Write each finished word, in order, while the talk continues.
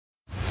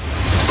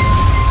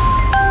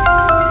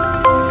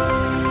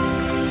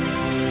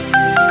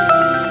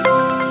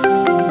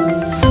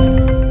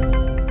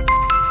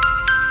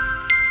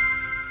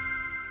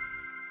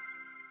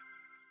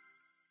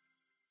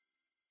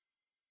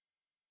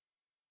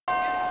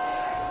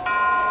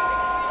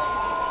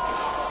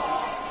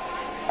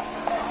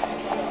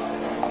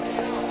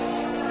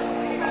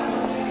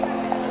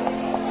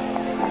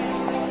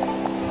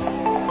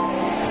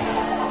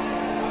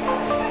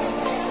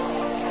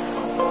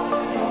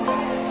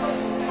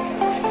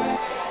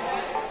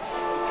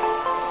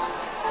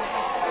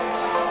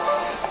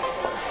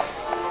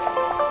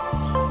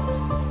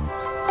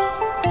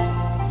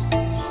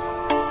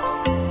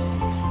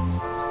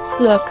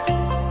Look,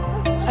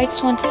 I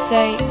just want to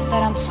say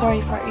that I'm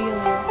sorry for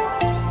earlier.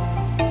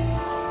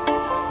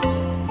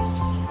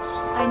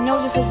 I know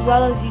just as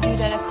well as you do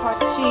that Akari,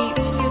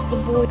 she used to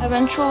bully.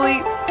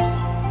 Eventually,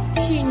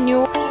 she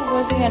knew I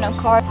wasn't in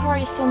Akari.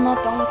 Akari's still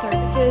not done with her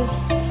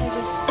because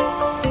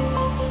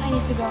I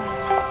need to go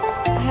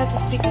now. I have to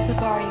speak with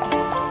Akari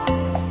again.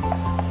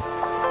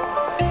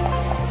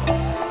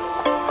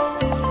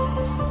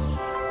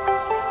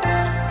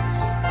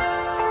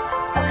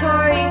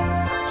 Akari,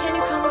 can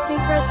you come with me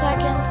for a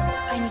second?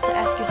 I need to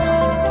ask you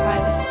something in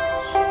private.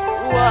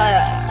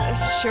 Well,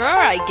 sure,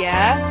 I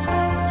guess.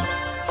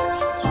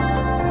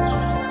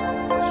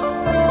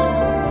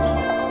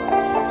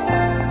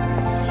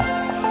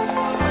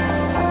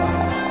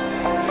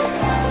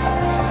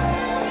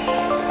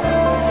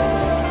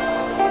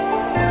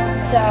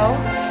 So,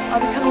 are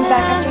we coming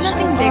back after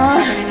school? Nothing big's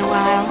happened in a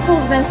while.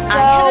 School's been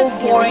so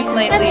boring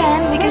lately.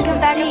 Because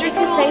if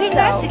you say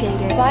so.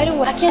 By the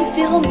way, I can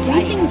feel him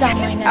breathing down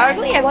my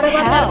neck. What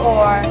about that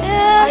or?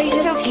 Are you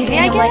just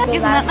teasing him like the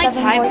last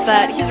 7 boyfriends?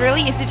 But he's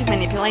really easy to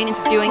manipulate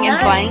into doing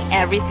and buying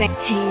everything.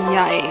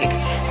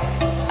 Yikes.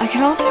 I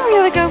could also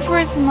really go for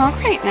a smoke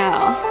right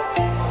now.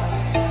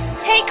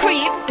 Hey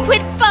creep,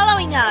 quit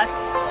following us!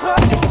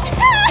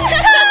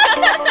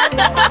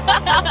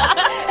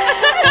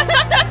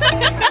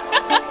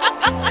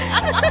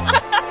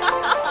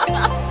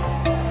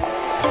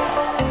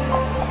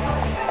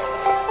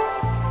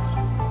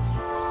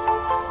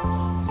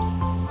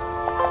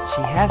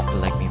 She has to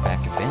like me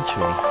back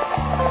eventually.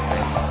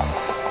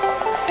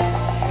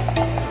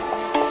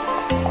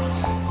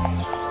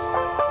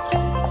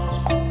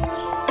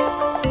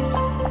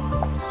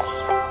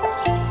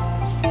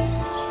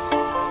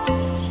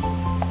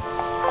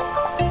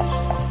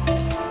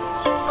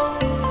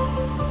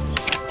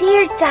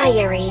 Dear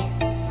Diary,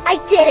 I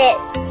did it!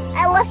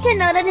 I left a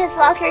note in his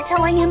locker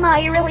telling him how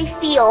I really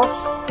feel.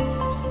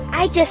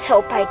 I just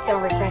hope I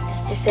don't regret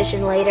this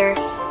decision later.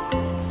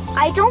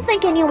 I don't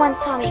think anyone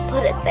saw me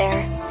put it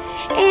there.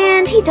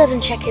 And he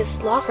doesn't check his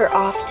locker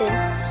often.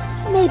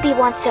 Maybe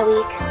once a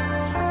week.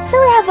 So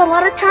I have a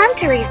lot of time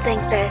to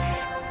rethink this.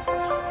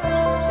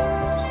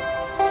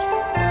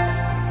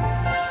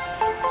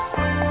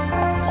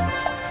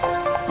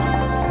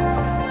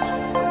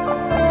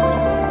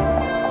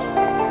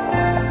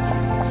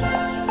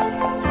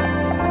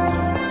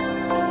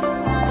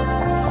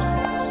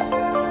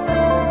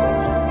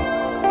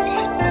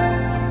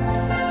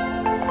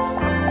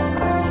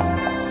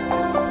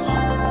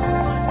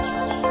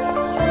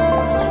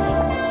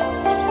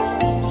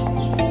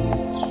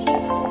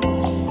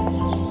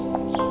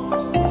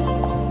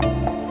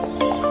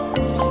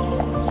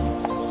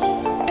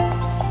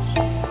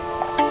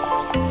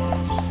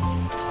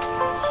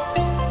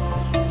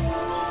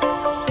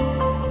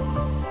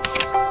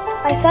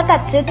 I saw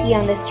Tatsuki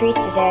on the street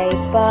today,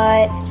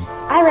 but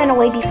I ran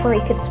away before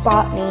he could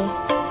spot me.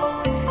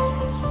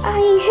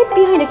 I hid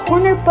behind a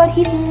corner, but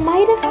he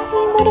might have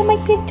seen one of my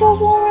pigtails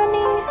while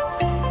running.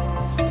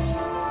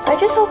 I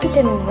just hope he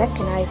didn't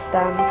recognize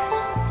them.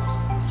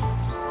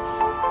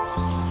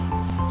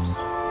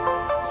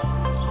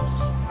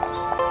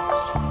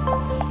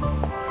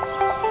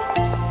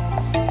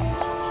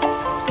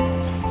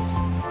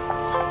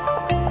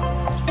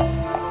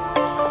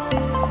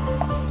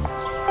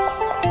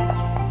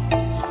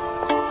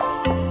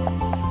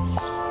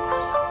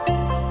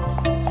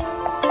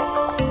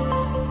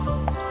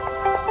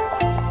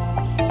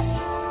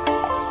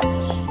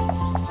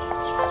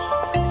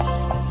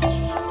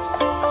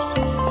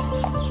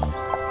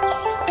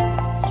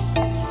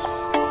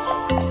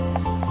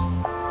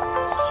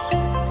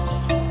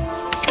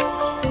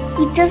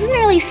 He doesn't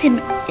really seem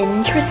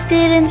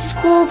interested in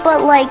school,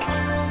 but like,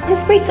 his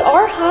grades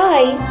are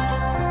high.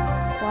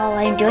 Well,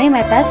 I'm doing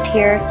my best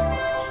here,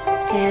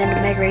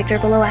 and my grades are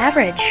below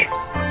average.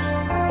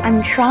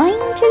 I'm trying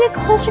to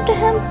get closer to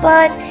him,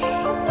 but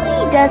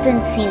he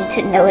doesn't seem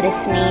to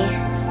notice me.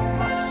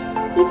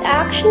 He's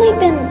actually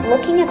been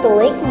looking at the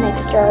lake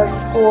next to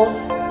our school,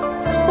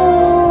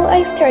 so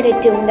I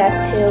started doing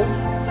that too.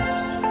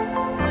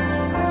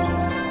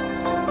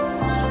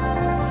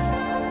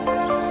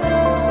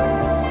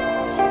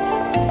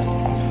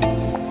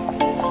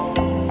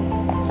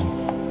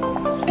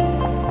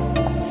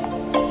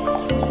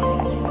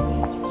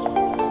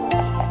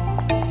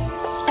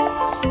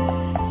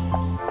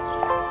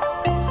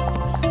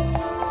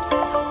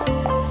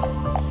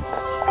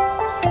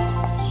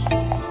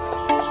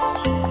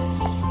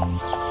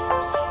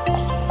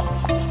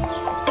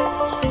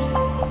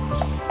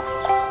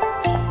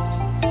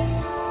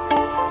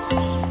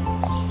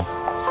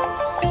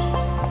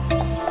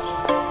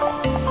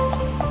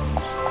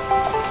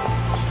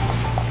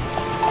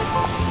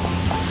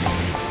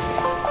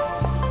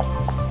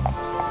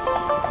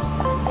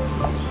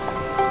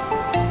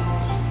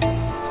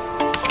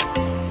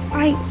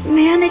 I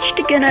managed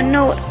to get a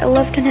note I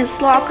left in his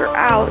locker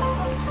out.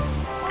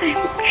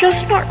 I'm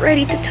just not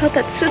ready to tell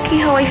Tatsuki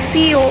how I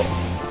feel.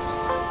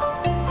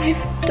 I've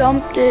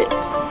dumped it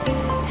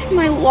in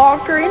my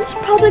locker and it's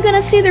probably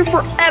gonna stay there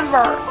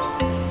forever.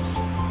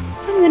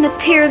 I'm gonna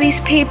tear these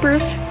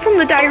papers, from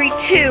the diary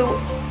too.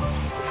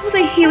 This was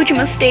a huge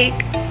mistake.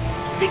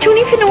 I don't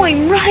even know why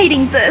I'm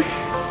writing this.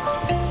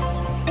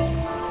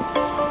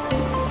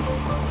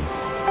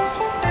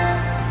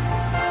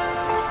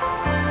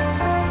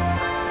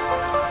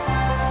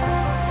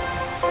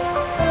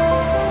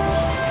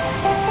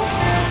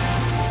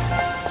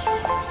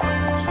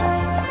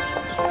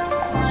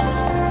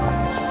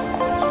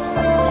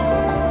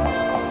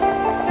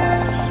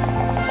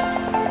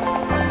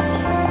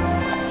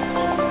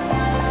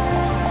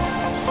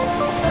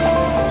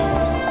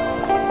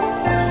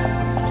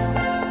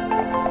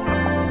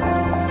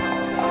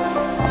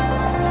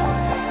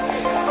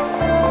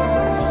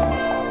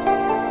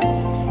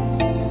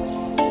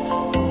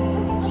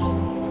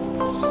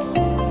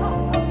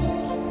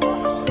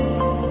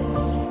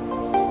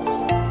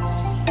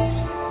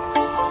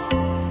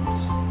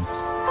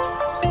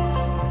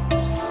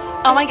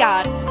 Oh my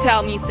god,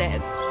 tell me,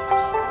 sis.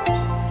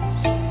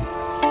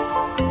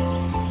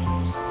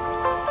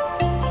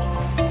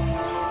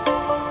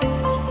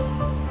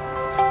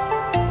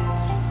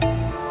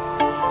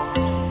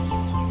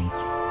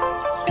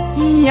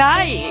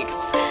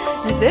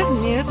 Yikes! This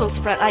news will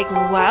spread like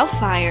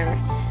wildfire.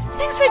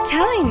 Thanks for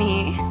telling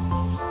me.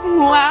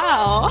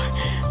 Wow,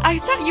 I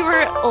thought you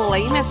were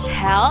lame as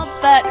hell,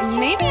 but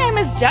maybe I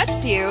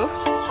misjudged you.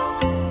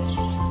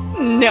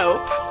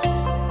 Nope.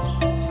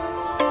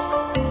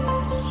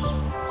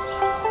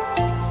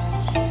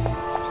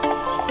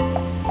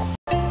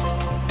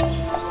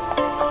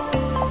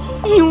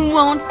 You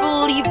won't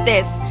believe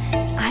this.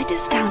 I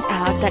just found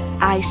out that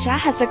Aisha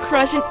has a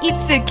crush on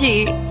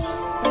Itsuki.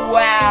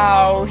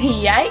 Wow,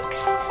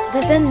 yikes.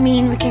 Does that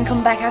mean we can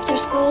come back after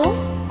school?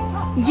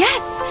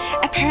 Yes!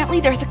 Apparently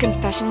there's a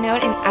confession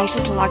note in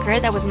Aisha's locker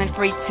that was meant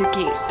for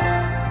Itsuki.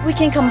 We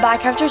can come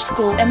back after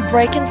school and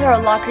break into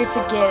her locker to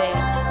get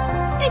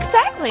it.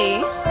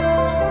 Exactly!